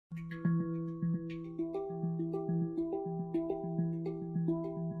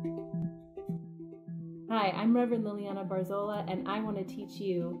Hi, I'm Reverend Liliana Barzola, and I want to teach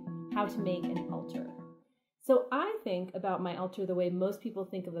you how to make an altar. So I think about my altar the way most people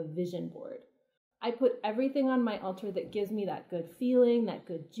think of a vision board. I put everything on my altar that gives me that good feeling, that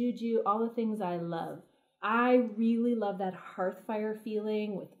good juju, all the things I love. I really love that hearth fire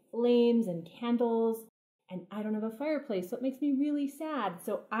feeling with flames and candles, and I don't have a fireplace, so it makes me really sad.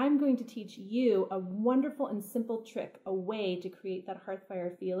 So I'm going to teach you a wonderful and simple trick, a way to create that hearth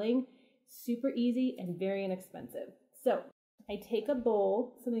fire feeling. Super easy and very inexpensive. So I take a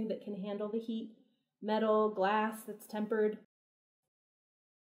bowl, something that can handle the heat, metal, glass that's tempered,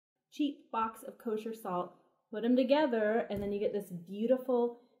 cheap box of kosher salt, put them together, and then you get this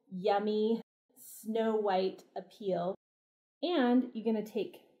beautiful, yummy, snow white appeal. And you're going to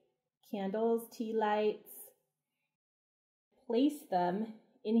take candles, tea lights, place them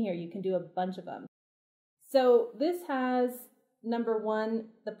in here. You can do a bunch of them. So this has, number one,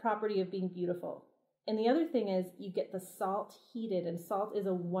 the property of being beautiful. And the other thing is you get the salt heated, and salt is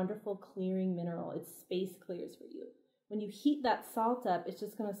a wonderful clearing mineral. It space clears for you. When you heat that salt up, it's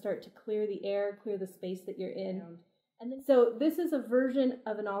just going to start to clear the air, clear the space that you're in. And then, so this is a version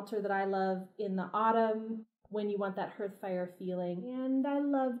of an altar that I love in the autumn when you want that hearth fire feeling. And I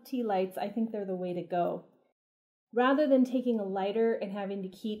love tea lights. I think they're the way to go. Rather than taking a lighter and having to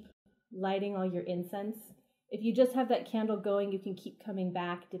keep lighting all your incense, if you just have that candle going, you can keep coming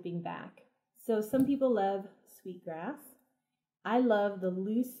back, dipping back. So some people love sweetgrass. I love the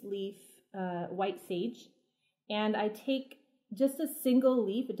loose leaf white sage. And I take just a single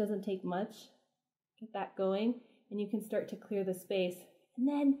leaf. It doesn't take much. Get that going. And you can start to clear the space. And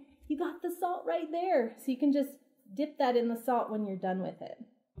then you got the salt right there. So you can just dip that in the salt when you're done with it.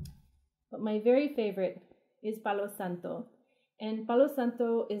 But my very favorite is Palo Santo. And Palo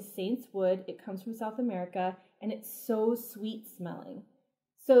Santo is saint's wood. It comes from South America, and it's so sweet smelling.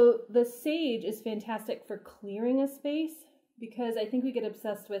 So the sage is fantastic for clearing a space, because I think we get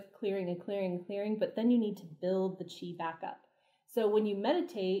obsessed with clearing and clearing and clearing, but then you need to build the chi back up. So when you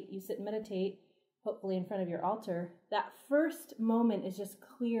meditate, you sit and meditate, hopefully in front of your altar, that first moment is just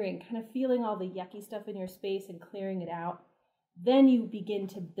clearing, kind of feeling all the yucky stuff in your space and clearing it out. Then you begin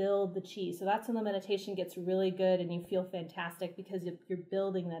to build the chi. So that's when the meditation gets really good and you feel fantastic because you're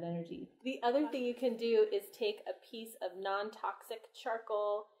building that energy. The other thing you can do is take a piece of non-toxic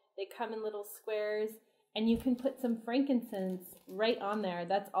charcoal. They come in little squares, and you can put some frankincense right on there.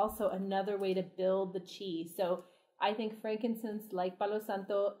 That's also another way to build the chi. So I think frankincense, like Palo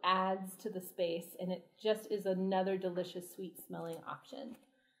Santo, adds to the space, and it just is another delicious sweet smelling option.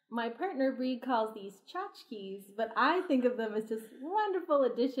 My partner Bree calls these tchotchkes, but I think of them as just wonderful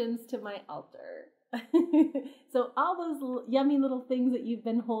additions to my altar. So all those yummy little things that you've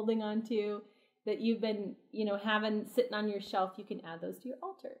been holding on to, that you've been, having sitting on your shelf, you can add those to your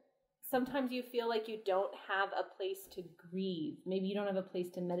altar. Sometimes you feel like you don't have a place to grieve. Maybe you don't have a place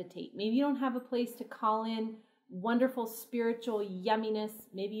to meditate. Maybe you don't have a place to call in wonderful spiritual yumminess.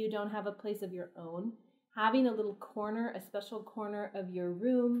 Maybe you don't have a place of your own. Having a little corner, a special corner of your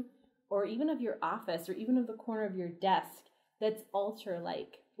room, or even of your office, or even of the corner of your desk that's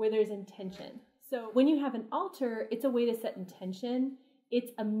altar-like, where there's intention. So when you have an altar, it's a way to set intention.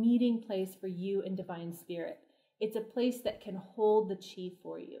 It's a meeting place for you and divine spirit. It's a place that can hold the chi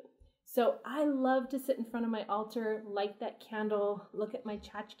for you. So I love to sit in front of my altar, light that candle, look at my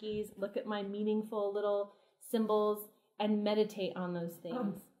tchotchkes, look at my meaningful little symbols, and meditate on those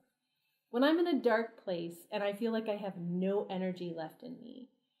things. When I'm in a dark place and I feel like I have no energy left in me,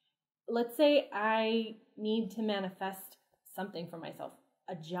 let's say I need to manifest something for myself,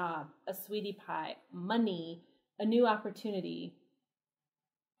 a job, a sweetie pie, money, a new opportunity.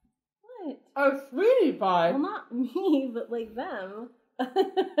 What? A sweetie pie? Well, not me, but like them.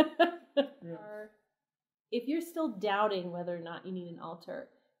 Yeah. If you're still doubting whether or not you need an altar,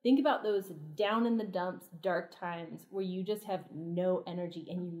 think about those down in the dumps, dark times where you just have no energy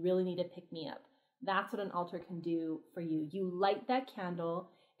and you really need to pick me up. That's what an altar can do for you. You light that candle,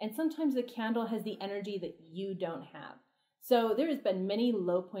 and sometimes the candle has the energy that you don't have. So there has been many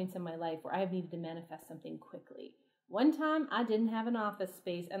low points in my life where I have needed to manifest something quickly. One time I didn't have an office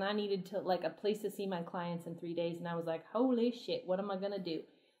space and I needed to a place to see my clients in 3 days, and I was like, holy shit, what am I going to do?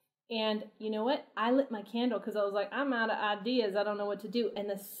 And you know what? I lit my candle because I was like, I'm out of ideas. I don't know what to do. And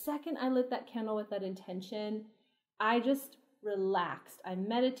the second I lit that candle with that intention, I just relaxed. I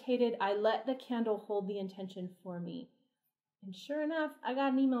meditated. I let the candle hold the intention for me. And sure enough, I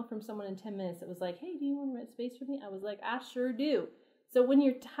got an email from someone in 10 minutes. It was like, hey, do you want to rent space for me? I was like, I sure do. So when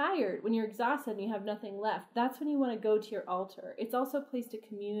you're tired, when you're exhausted and you have nothing left, that's when you want to go to your altar. It's also a place to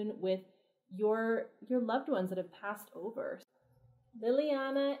commune with your loved ones that have passed over.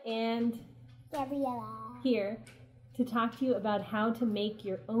 Liliana and Gabriella. Here to talk to you about how to make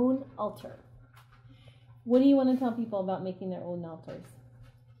your own altar. What do you want to tell people about making their own altars?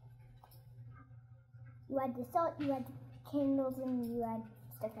 You add the salt, you add the candles, and you add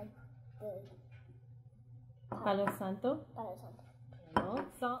stuff like the Palo Santo. Palo Santo.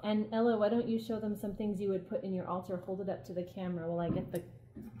 Salt. And Ella, why don't you show them some things you would put in your altar? Hold it up to the camera while I get the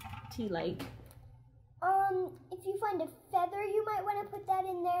tea light. If you find a feather, you might want to put that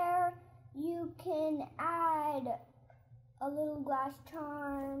in there. You can add a little glass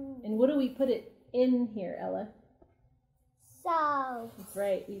charm. And what do we put it in here, Ella? Salt. That's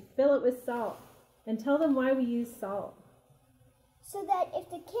right. We fill it with salt. And tell them why we use salt. So that if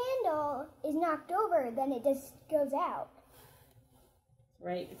the candle is knocked over, then it just goes out.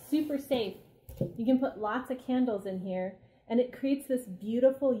 Right. It's super safe. You can put lots of candles in here, and it creates this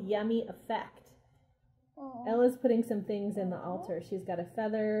beautiful, yummy effect. Aww. Ella's putting some things in the altar. She's got a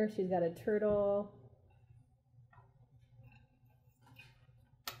feather. She's got a turtle.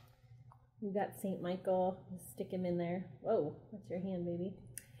 We've got St. Michael. Stick him in there. Whoa, that's your hand, baby.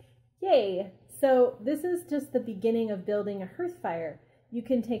 Yay! So this is just the beginning of building a hearth fire. You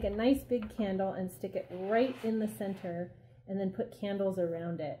can take a nice big candle and stick it right in the center and then put candles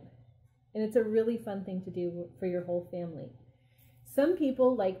around it. And it's a really fun thing to do for your whole family. Some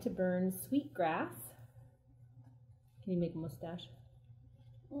people like to burn sweet grass. Can you make a mustache?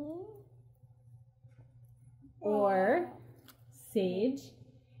 Or sage.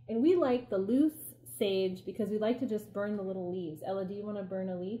 And we like the loose sage because we like to just burn the little leaves. Ella, do you want to burn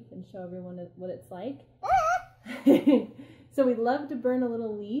a leaf and show everyone what it's like? So we love to burn a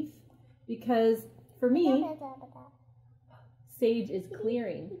little leaf because for me, sage is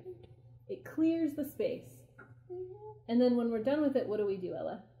clearing. It clears the space. And then when we're done with it, what do we do,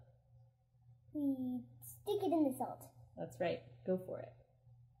 Ella? We stick it in the salt. That's right. Go for it.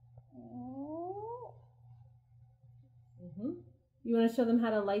 You want to show them how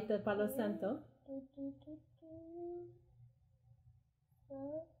to light the Palo Santo?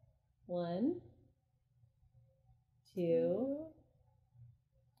 1, 2,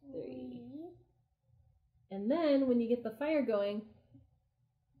 3. And then when you get the fire going,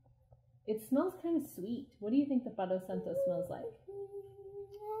 it smells kind of sweet. What do you think the Palo Santo smells like?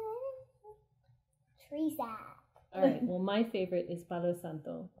 Tree sap. All right, well, my favorite is Palo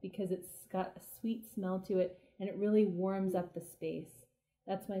Santo because it's got a sweet smell to it and it really warms up the space.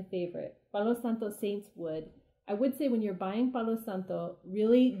 That's my favorite. Palo Santo Saint's Wood. I would say when you're buying Palo Santo,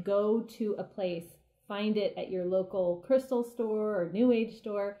 really go to a place, find it at your local crystal store or New Age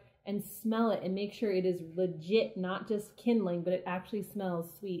store, and smell it and make sure it is legit, not just kindling, but it actually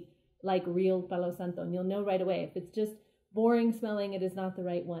smells sweet like real Palo Santo. And you'll know right away. If it's just boring smelling, it is not the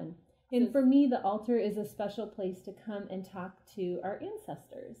right one. And for me, the altar is a special place to come and talk to our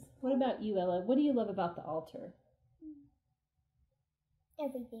ancestors. What about you, Ella? What do you love about the altar?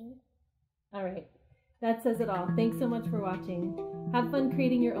 Everything. All right. That says it all. Thanks so much for watching. Have fun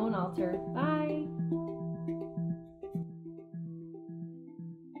creating your own altar. Bye.